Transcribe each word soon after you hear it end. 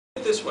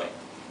it this way.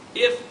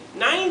 If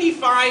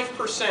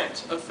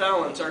 95% of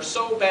felons are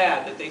so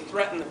bad that they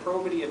threaten the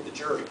probity of the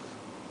jury,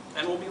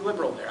 and we'll be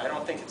liberal there, I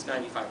don't think it's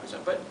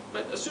 95%, but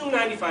assume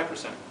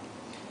 95%,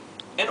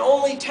 and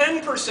only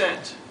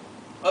 10%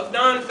 of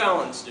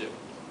non-felons do,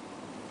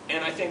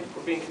 and I think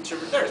we're being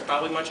conservative there, it's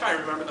probably much higher.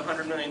 Remember the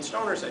 100 million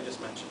stoners I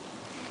just mentioned.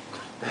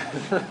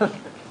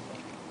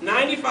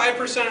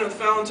 95% of the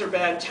felons are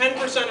bad,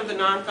 10% of the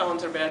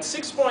non-felons are bad,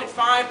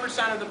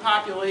 6.5% of the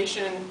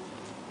population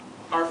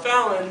are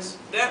felons.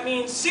 That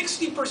means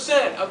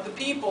 60% of the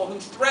people who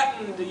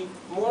threaten the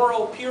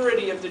moral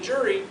purity of the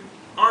jury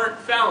aren't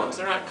felons.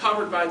 They're not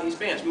covered by these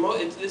bans.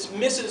 This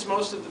misses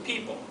most of the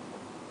people.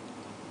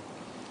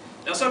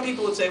 Now some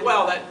people would say,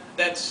 well,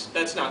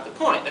 that's not the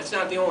point. That's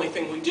not the only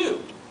thing we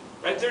do.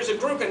 Right? If there's a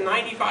group and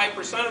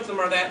 95% of them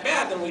are that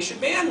bad, then we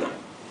should ban them.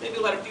 Maybe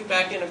let a few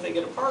back in if they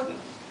get a pardon.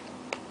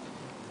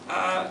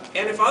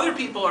 And if other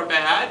people are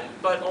bad,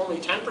 but only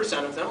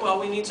 10% of them, well,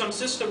 we need some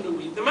system to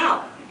weed them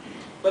out.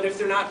 But if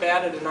they're not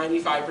bad at a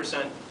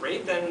 95%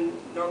 rate, then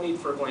no need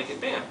for a blanket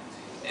ban.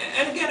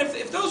 And again,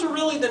 if those are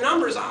really the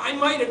numbers, I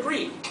might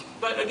agree.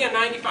 But again,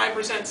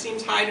 95%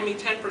 seems high to me,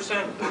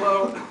 10%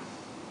 low.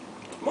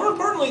 More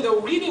importantly, though,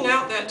 weeding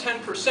out that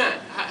 10%,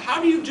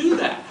 how do you do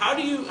that? How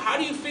do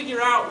you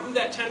figure out who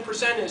that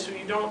 10% is who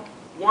you don't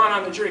want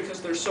on the jury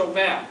because they're so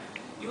bad?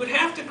 You would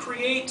have to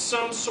create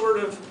some sort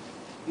of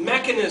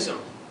mechanism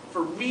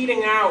for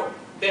weeding out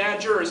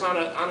bad jurors on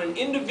an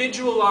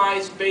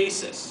individualized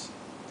basis.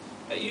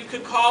 You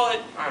could call it,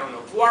 I don't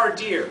know, voir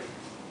dire.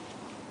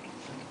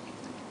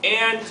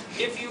 And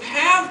if you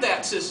have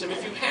that system,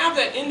 if you have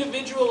that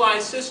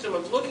individualized system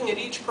of looking at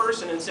each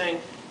person and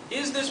saying,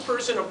 is this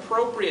person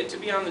appropriate to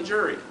be on the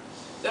jury?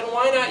 Then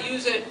why not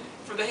use it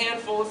for the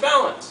handful of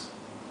felons?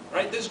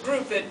 Right? This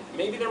group that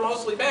maybe they're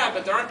mostly bad,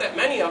 but there aren't that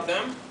many of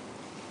them,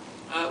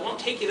 it won't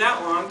take you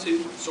that long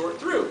to sort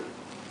through.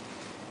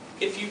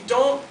 If you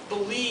don't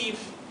believe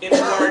in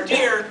voir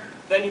dire,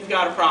 then you've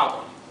got a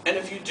problem. And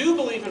if you do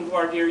believe in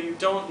voir dire, you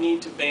don't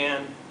need to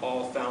ban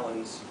all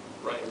felons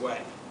right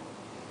away.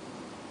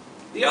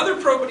 The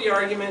other probity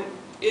argument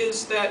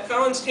is that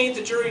felons taint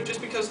the jury just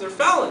because they're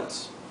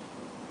felons.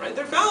 Right?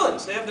 They're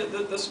felons. They have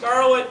the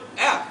scarlet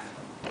F.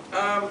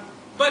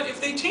 But if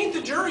they taint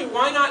the jury,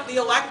 why not the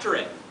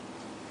electorate?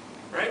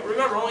 Right?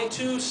 Remember, only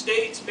 2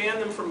 states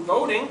ban them from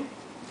voting.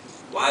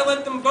 Why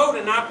let them vote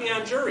and not be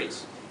on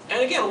juries?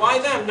 And again, why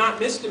them, not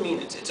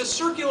misdemeanors? It's a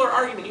circular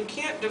argument. You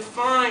can't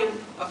define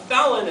a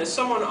felon as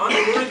someone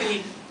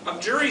unworthy of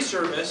jury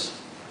service,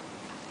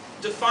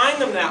 define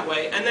them that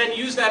way, and then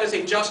use that as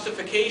a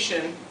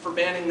justification for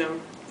banning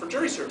them for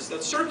jury service.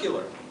 That's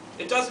circular.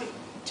 It doesn't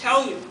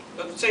tell you,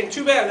 saying,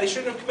 too bad, they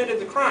shouldn't have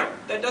committed the crime.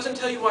 That doesn't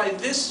tell you why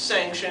this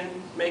sanction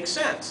makes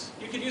sense.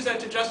 You could use that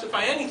to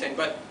justify anything,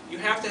 but you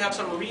have to have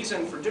some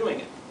reason for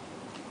doing it.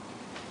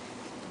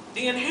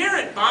 The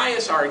inherent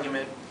bias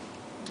argument,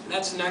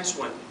 that's the next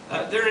one.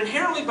 They're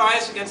inherently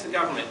biased against the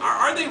government.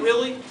 Are they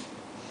really?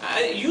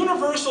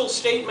 Universal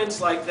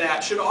statements like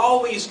that should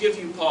always give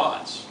you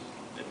pause,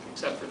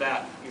 except for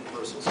that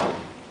universal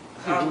statement.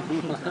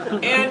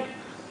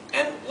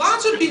 And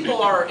lots of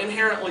people are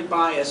inherently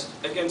biased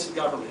against the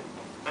government.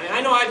 I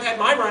know I've had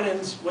my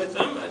run-ins with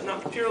them,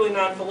 not purely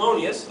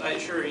non-felonious, I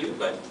assure you,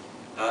 but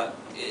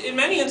in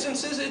many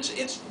instances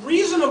it's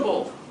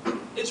reasonable.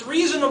 It's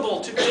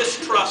reasonable to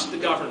distrust the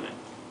government.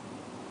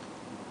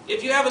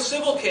 If you have a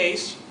civil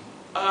case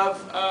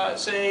of,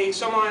 say,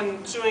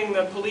 someone suing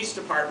the police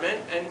department,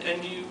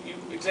 and you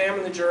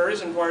examine the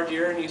jurors in voir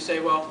dire, and you say,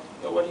 well,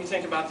 what do you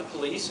think about the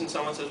police? And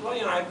someone says, well,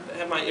 I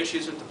have my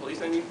issues with the police,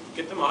 then you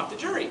get them off the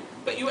jury.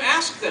 But you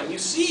ask them, you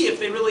see if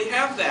they really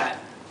have that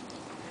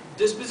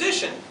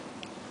disposition.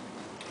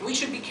 We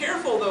should be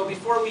careful, though,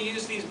 before we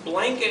use these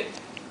blanket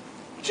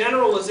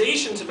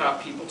generalizations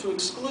about people to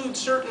exclude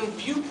certain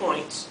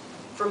viewpoints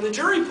from the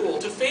jury pool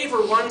to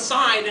favor one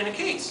side in a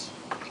case.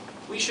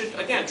 We should,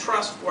 again,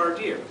 trust voir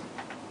dire.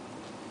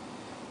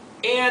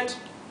 And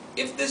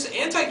if this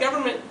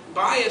anti-government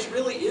bias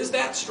really is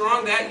that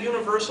strong, that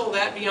universal,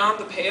 that beyond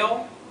the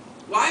pale,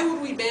 why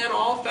would we ban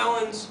all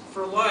felons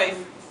for life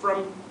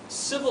from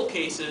civil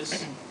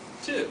cases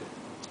too,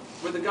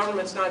 where the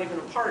government's not even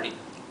a party?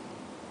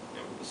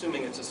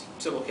 Assuming it's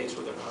a civil case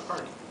where they're not a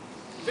party.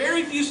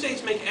 Very few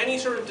states make any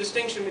sort of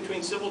distinction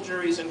between civil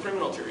juries and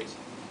criminal juries.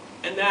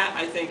 And that,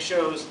 I think,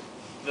 shows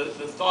the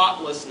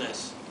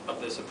thoughtlessness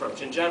of this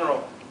approach. In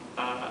general,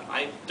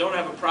 I don't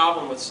have a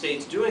problem with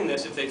states doing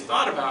this if they've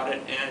thought about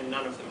it, and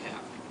none of them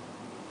have.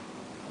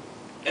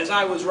 As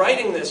I was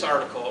writing this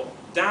article,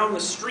 down the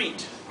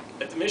street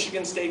at the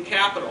Michigan State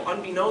Capitol,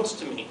 unbeknownst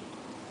to me,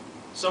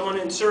 someone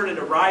inserted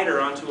a rider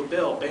onto a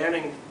bill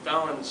banning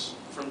felons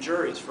from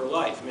juries for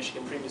life.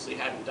 Michigan previously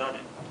hadn't done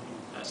it.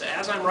 So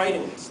as I'm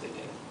writing this, they did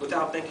it,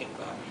 without thinking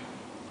about it.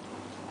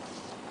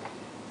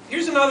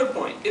 Here's another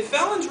point. If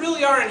felons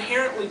really are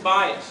inherently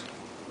biased,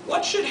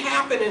 what should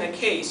happen in a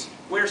case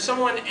where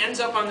someone ends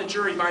up on the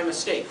jury by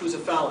mistake who's a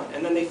felon,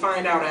 and then they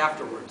find out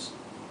afterwards?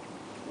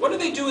 What do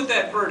they do with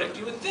that verdict?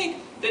 You would think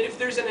that if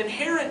there's an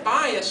inherent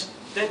bias,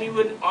 then you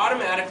would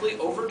automatically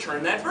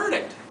overturn that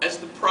verdict as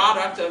the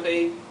product of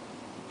a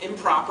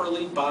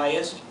improperly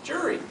biased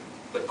jury.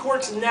 But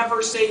courts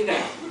never say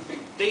that.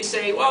 They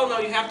say, well, no,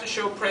 you have to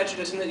show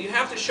prejudice, and that you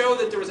have to show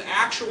that there was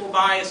actual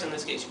bias in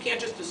this case. You can't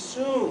just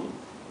assume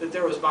that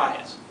there was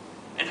bias.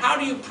 And how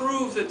do you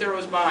prove that there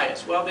was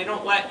bias? Well, they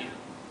don't let you,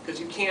 because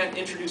you can't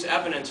introduce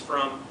evidence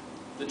from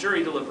the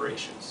jury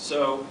deliberations.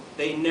 So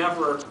they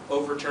never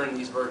overturn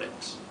these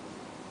verdicts.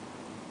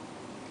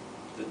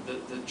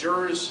 The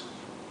jurors,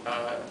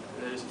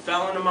 there's a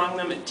felon among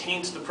them, it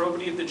taints the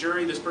probity of the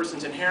jury, this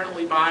person's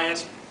inherently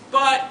biased,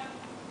 but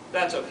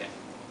that's okay.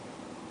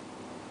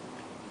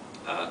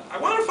 I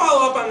want to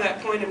follow up on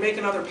that point and make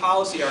another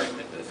policy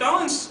argument. The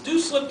felons do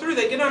slip through,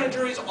 they get on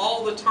juries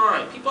all the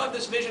time. People have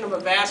this vision of a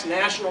vast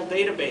national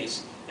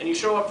database, and you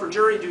show up for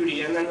jury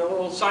duty and then the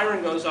little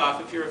siren goes off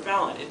if you're a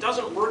felon. It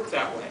doesn't work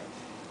that way.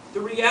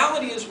 The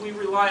reality is we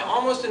rely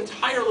almost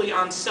entirely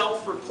on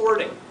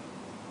self-reporting.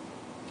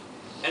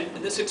 And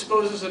this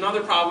exposes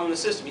another problem in the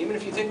system. Even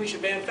if you think we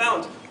should ban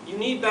felons, you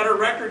need better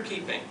record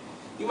keeping.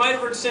 You might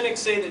have heard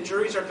cynics say that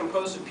juries are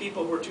composed of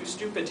people who are too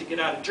stupid to get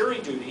out of jury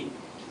duty.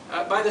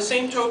 By the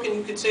same token,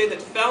 you could say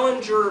that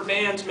felon juror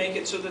bans make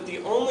it so that the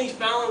only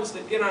felons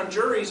that get on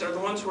juries are the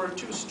ones who are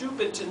too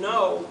stupid to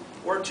know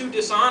or too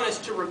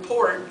dishonest to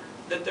report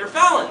that they're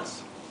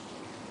felons.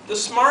 The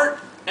smart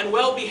and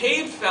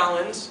well-behaved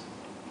felons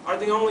are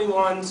the only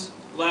ones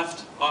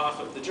left off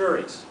of the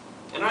juries.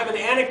 And I have an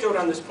anecdote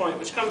on this point,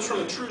 which comes from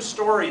a true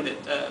story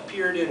that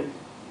appeared in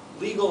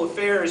Legal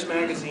Affairs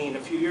magazine a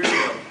few years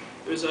ago.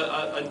 There was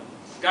a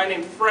guy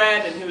named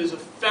Fred, and he was a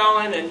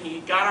felon, and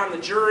he got on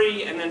the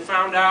jury, and then they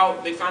found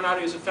out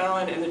he was a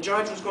felon, and the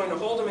judge was going to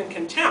hold him in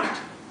contempt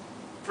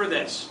for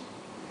this.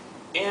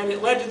 And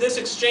it led to this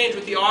exchange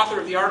with the author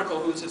of the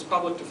article, who was his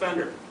public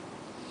defender.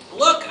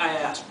 Look, I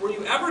asked, were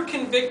you ever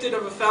convicted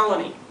of a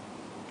felony?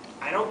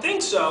 I don't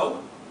think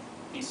so,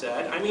 he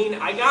said. I mean,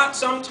 I got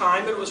some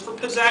time, but it was for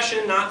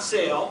possession, not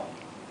sale.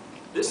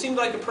 This seemed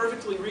like a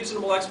perfectly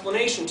reasonable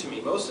explanation to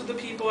me. Most of the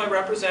people I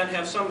represent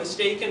have some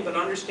mistaken but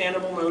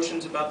understandable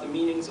notions about the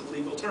meanings of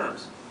legal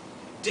terms.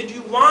 Did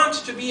you want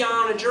to be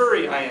on a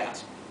jury, I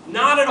asked.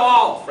 Not at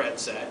all, Fred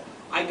said.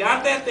 I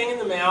got that thing in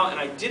the mail, and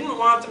I didn't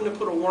want them to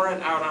put a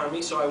warrant out on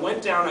me, so I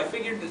went down. I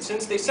figured that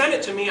since they sent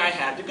it to me, I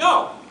had to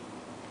go.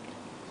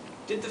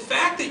 Did the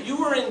fact that you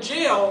were in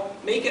jail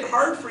make it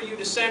hard for you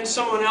to send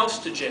someone else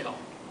to jail?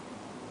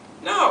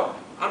 No.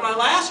 On my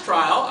last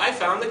trial, I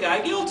found the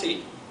guy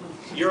guilty.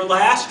 Your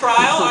last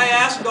trial? I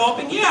asked,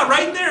 gulping. Yeah,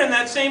 right there in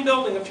that same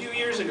building a few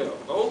years ago.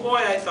 Oh boy,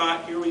 I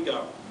thought, here we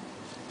go.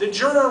 The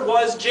juror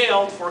was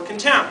jailed for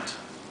contempt.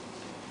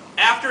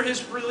 After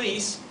his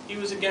release, he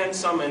was again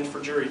summoned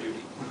for jury duty.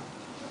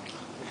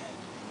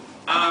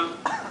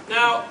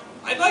 Now,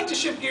 I'd like to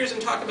shift gears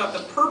and talk about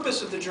the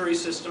purpose of the jury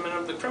system and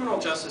of the criminal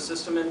justice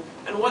system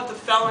and what the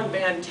felon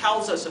ban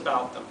tells us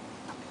about them.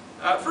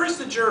 First,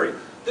 the jury.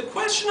 The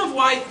question of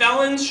why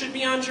felons should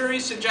be on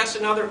juries suggests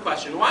another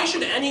question. Why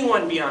should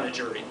anyone be on a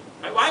jury?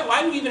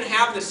 Why do we even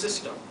have this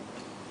system?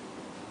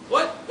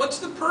 What's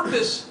the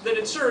purpose that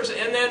it serves?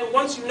 And then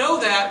once you know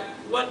that,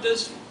 what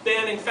does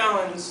banning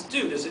felons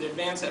do? Does it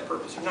advance that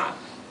purpose or not?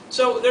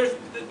 So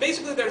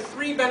basically there are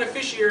three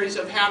beneficiaries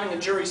of having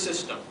a jury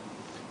system.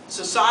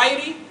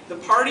 Society, the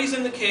parties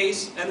in the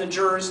case, and the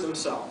jurors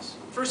themselves.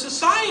 For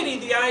society,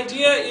 the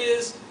idea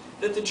is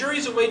that the jury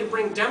is a way to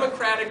bring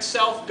democratic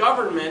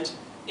self-government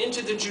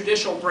into the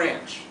judicial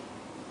branch,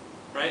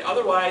 right?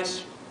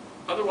 Otherwise,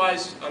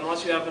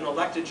 unless you have an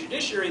elected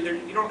judiciary,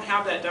 you don't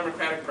have that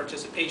democratic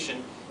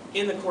participation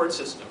in the court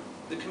system.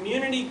 The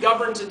community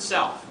governs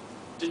itself,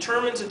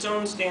 determines its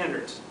own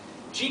standards.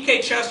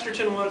 G.K.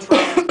 Chesterton once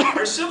wrote,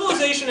 our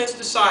civilization has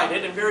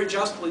decided, and very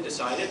justly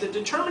decided, that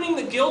determining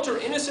the guilt or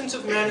innocence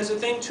of men is a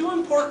thing too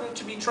important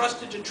to be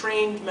trusted to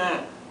trained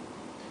men.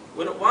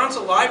 When it wants a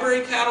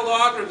library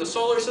cataloged or the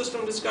solar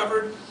system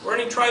discovered, or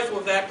any trifle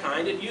of that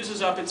kind, it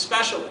uses up its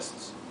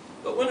specialists.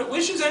 But when it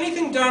wishes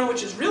anything done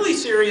which is really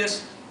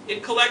serious,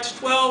 it collects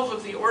 12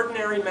 of the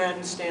ordinary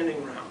men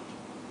standing round.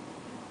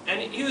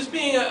 And he was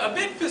being a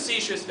bit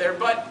facetious there,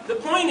 but the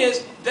point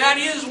is, that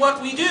is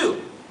what we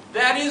do.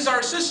 That is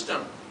our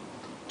system.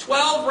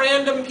 12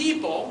 random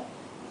people.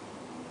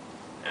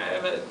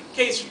 In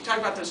case you talk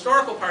about the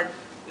historical part,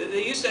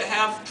 they used to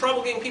have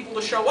trouble getting people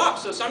to show up,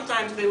 so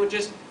sometimes they would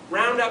just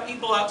round up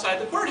people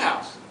outside the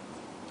courthouse.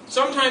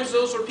 Sometimes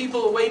those were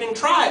people awaiting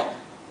trial.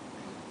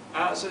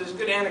 So there's a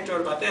good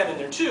anecdote about that in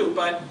there too,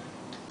 but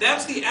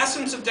that's the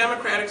essence of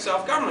democratic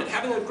self-government,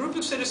 having a group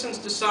of citizens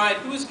decide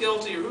who is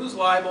guilty or who is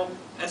liable,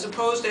 as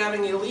opposed to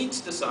having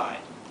elites decide.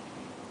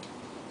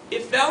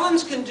 If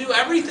felons can do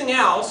everything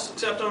else,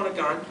 except own a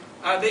gun,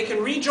 they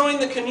can rejoin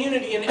the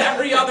community in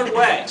every other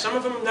way. Some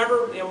of them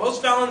never,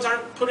 most felons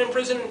aren't put in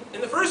prison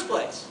in the first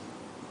place.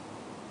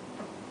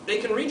 They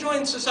can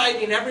rejoin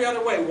society in every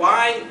other way.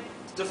 Why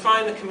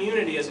define the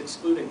community as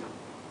excluding them?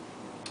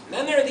 And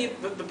then there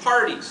are the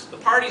parties. The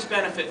parties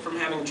benefit from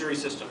having a jury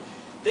system.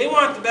 They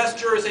want the best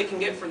jurors they can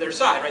get for their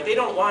side, right? They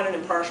don't want an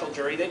impartial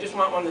jury. They just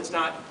want one that's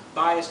not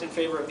biased in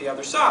favor of the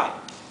other side.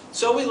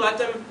 So we let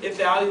them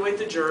evaluate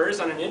the jurors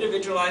on an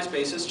individualized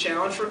basis,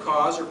 challenge for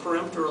cause or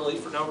peremptorily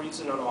for no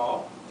reason at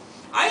all.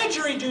 I had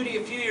jury duty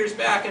a few years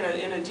back in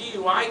a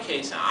DUI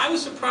case, and I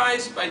was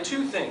surprised by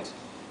two things.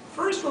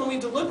 First, when we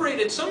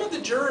deliberated, some of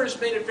the jurors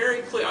made it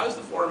very clear, I was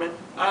the foreman,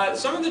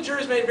 some of the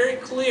jurors made it very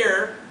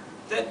clear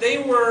that they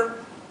were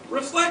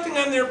reflecting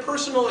on their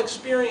personal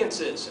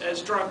experiences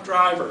as drunk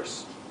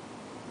drivers.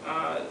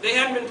 They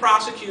hadn't been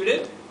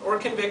prosecuted or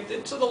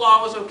convicted, so the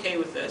law was okay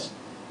with this.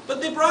 But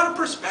they brought a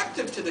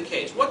perspective to the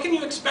case. What can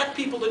you expect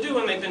people to do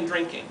when they've been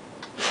drinking?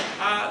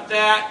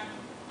 That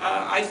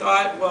I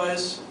thought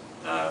was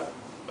a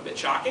bit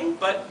shocking,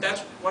 but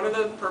that's one of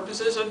the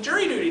purposes of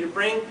jury duty, to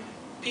bring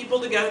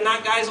people together,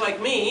 not guys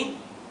like me,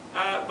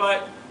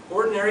 but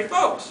ordinary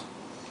folks.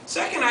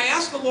 Second, I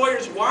asked the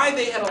lawyers why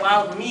they had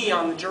allowed me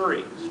on the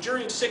jury. It was a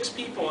jury of 6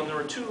 people, and there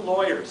were 2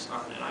 lawyers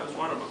on it. I was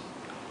one of them.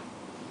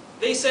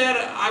 They said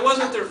I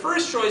wasn't their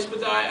first choice,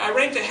 but I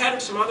ranked ahead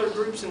of some other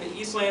groups in the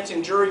East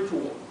Lansing jury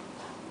pool.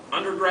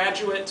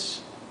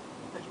 Undergraduates,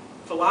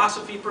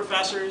 philosophy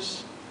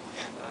professors,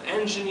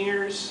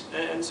 engineers,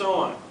 and so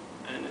on.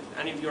 And if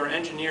any of you are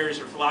engineers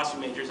or philosophy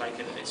majors, I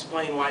can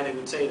explain why they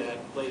would say that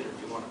later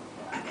if you want.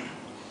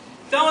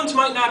 Felons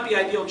might not be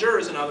ideal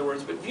jurors, in other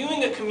words, but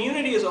viewing a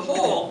community as a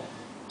whole,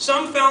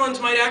 some felons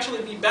might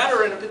actually be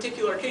better in a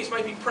particular case,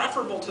 might be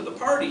preferable to the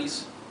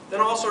parties than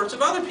all sorts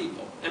of other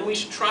people. And we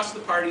should trust the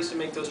parties to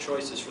make those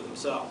choices for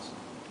themselves.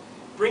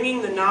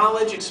 Bringing the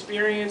knowledge,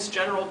 experience,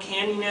 general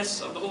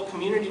canniness of the whole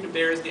community to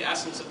bear is the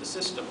essence of the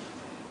system.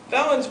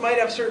 Felons might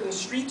have certain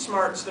street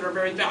smarts that are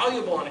very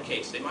valuable in a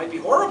case. They might be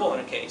horrible in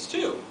a case,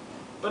 too.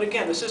 But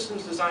again, the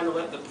system's designed to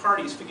let the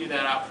parties figure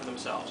that out for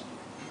themselves.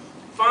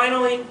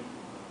 Finally,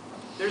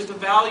 there's the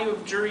value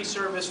of jury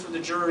service for the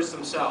jurors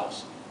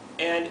themselves.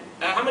 And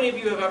how many of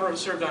you have ever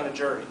served on a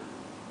jury?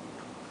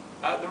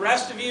 The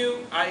rest of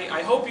you,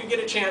 I hope you get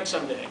a chance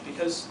someday,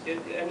 because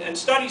and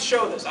studies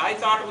show this. I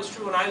thought it was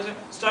true when I was there.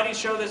 Studies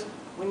show this.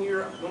 When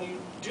you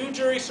do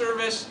jury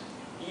service,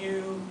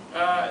 you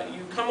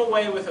come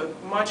away with a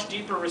much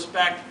deeper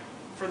respect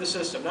for the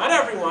system. Not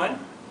everyone.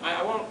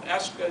 I won't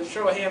ask a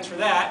show of hands for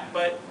that,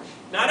 but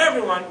not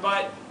everyone.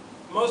 But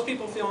most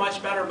people feel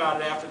much better about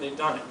it after they've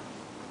done it.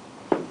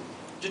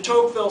 De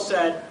Tocqueville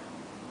said,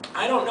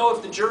 "I don't know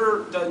if the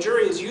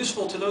jury is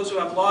useful to those who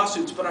have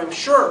lawsuits, but I'm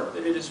sure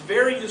that it is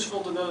very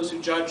useful to those who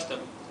judge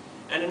them."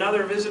 And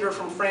another visitor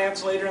from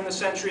France later in the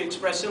century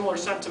expressed similar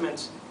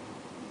sentiments.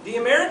 The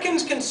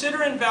Americans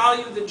consider and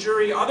value the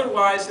jury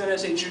otherwise than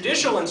as a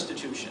judicial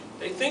institution.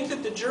 They think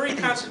that the jury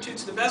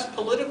constitutes the best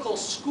political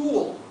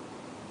school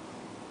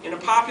in a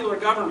popular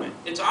government.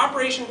 Its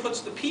operation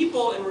puts the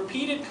people in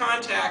repeated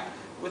contact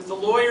with the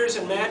lawyers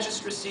and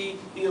magistracy,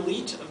 the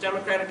elite of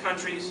democratic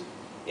countries.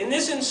 In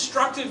this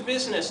instructive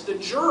business, the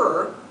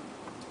juror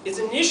is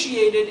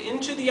initiated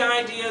into the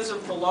ideas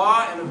of the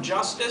law and of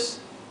justice.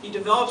 He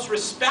develops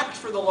respect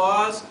for the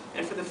laws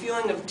and for the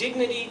feeling of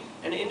dignity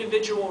and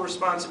individual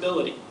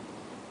responsibility.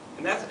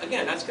 And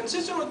that's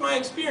consistent with my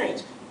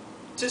experience.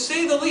 To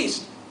say the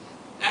least,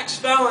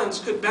 ex-felons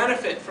could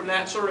benefit from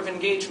that sort of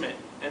engagement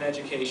and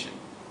education.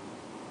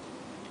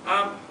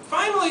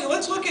 Finally,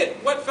 let's look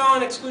at what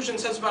felon exclusion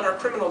says about our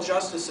criminal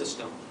justice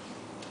system.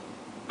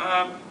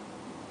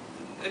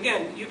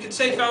 Again, you could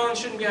say felons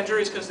shouldn't be on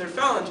juries because they're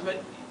felons,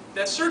 but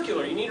that's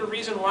circular. You need a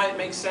reason why it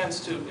makes sense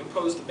to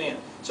impose the ban.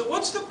 So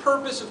what's the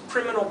purpose of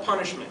criminal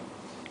punishment?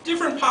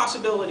 Different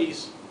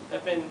possibilities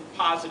have been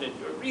posited.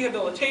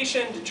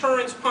 Rehabilitation,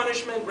 deterrence,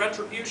 punishment,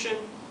 retribution.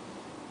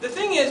 The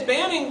thing is,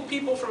 banning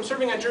people from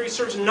serving on juries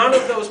serves none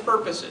of those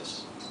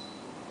purposes.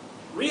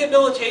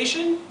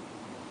 Rehabilitation,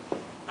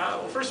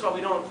 well, first of all, we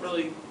don't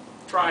really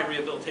try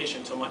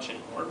rehabilitation so much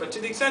anymore, but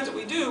to the extent that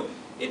we do,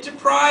 it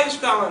deprives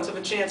felons of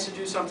a chance to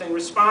do something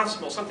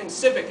responsible, something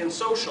civic and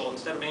social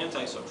instead of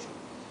antisocial.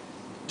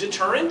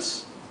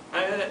 Deterrence,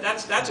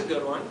 that's a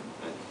good one.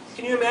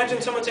 Can you imagine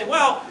someone saying,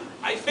 well,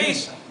 I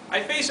face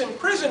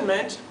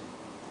imprisonment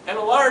and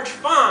a large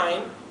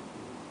fine,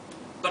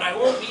 but I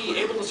won't be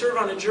able to serve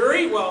on a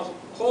jury? Well,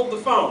 hold the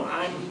phone.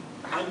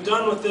 I'm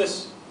done with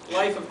this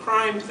life of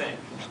crime thing.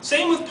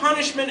 Same with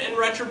punishment and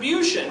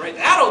retribution, right?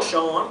 That'll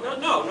show them.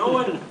 No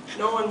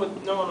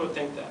one would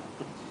think that.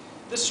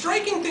 The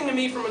striking thing to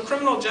me from a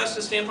criminal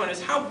justice standpoint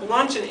is how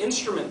blunt an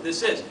instrument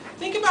this is.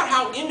 Think about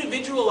how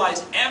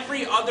individualized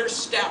every other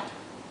step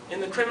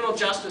in the criminal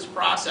justice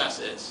process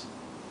is.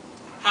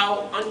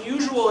 How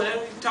unusual,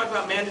 and we talk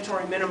about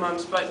mandatory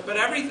minimums, but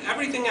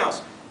everything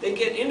else. They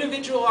get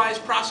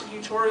individualized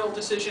prosecutorial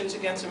decisions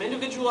against them,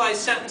 individualized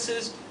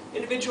sentences,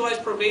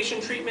 individualized probation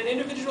treatment,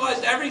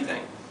 individualized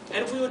everything.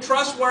 And if we would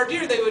trust voir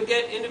dire, they would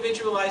get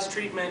individualized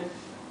treatment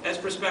as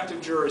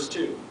prospective jurors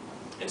too.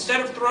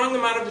 Instead of throwing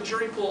them out of the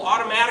jury pool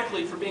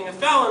automatically for being a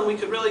felon, we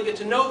could really get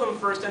to know them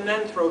first and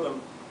then throw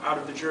them out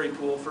of the jury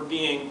pool for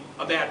being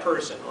a bad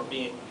person or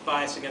being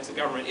biased against the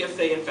government, if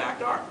they in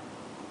fact are.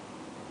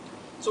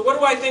 So what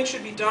do I think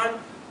should be done?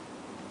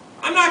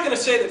 I'm not going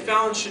to say that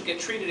felons should get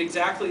treated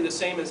exactly the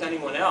same as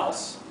anyone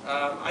else.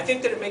 I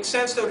think that it makes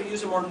sense, though, to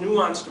use a more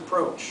nuanced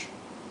approach.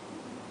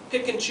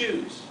 Pick and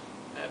choose.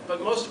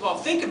 But most of all,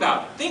 think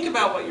about it. Think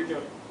about what you're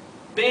doing.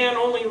 Ban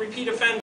only repeat offenders.